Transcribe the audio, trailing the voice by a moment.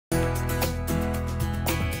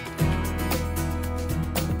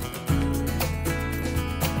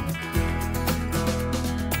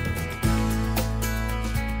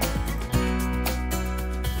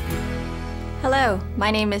Hello, my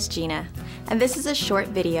name is Gina, and this is a short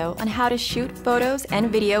video on how to shoot photos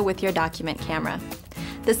and video with your document camera.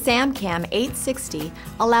 The SAMCAM 860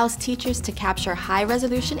 allows teachers to capture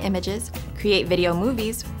high-resolution images, create video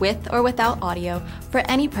movies with or without audio for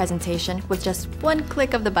any presentation with just one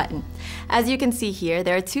click of the button. As you can see here,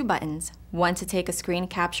 there are two buttons, one to take a screen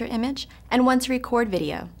capture image and one to record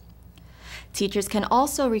video. Teachers can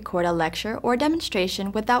also record a lecture or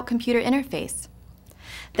demonstration without computer interface.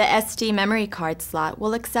 The SD memory card slot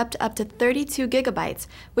will accept up to 32 gigabytes,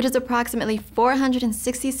 which is approximately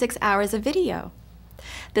 466 hours of video.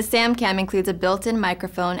 The SAMCAM includes a built-in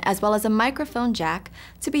microphone as well as a microphone jack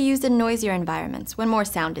to be used in noisier environments when more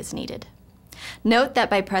sound is needed. Note that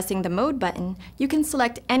by pressing the Mode button, you can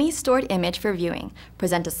select any stored image for viewing,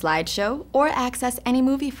 present a slideshow, or access any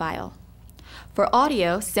movie file. For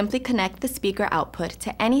audio, simply connect the speaker output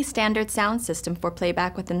to any standard sound system for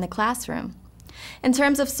playback within the classroom. In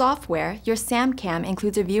terms of software, your SAMCAM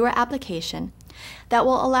includes a viewer application that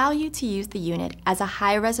will allow you to use the unit as a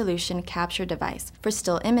high-resolution capture device for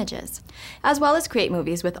still images, as well as create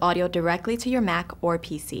movies with audio directly to your Mac or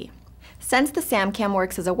PC. Since the SAMCAM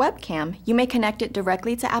works as a webcam, you may connect it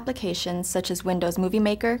directly to applications such as Windows Movie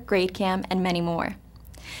Maker, GradeCam, and many more.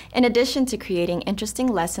 In addition to creating interesting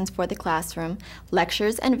lessons for the classroom,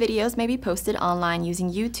 lectures and videos may be posted online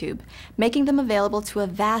using YouTube, making them available to a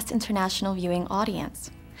vast international viewing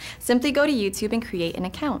audience. Simply go to YouTube and create an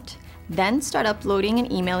account. Then start uploading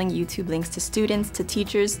and emailing YouTube links to students, to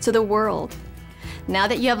teachers, to the world. Now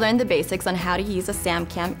that you have learned the basics on how to use a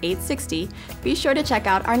SAMCAM 860, be sure to check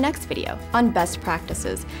out our next video on best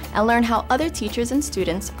practices and learn how other teachers and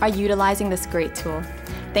students are utilizing this great tool.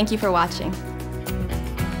 Thank you for watching.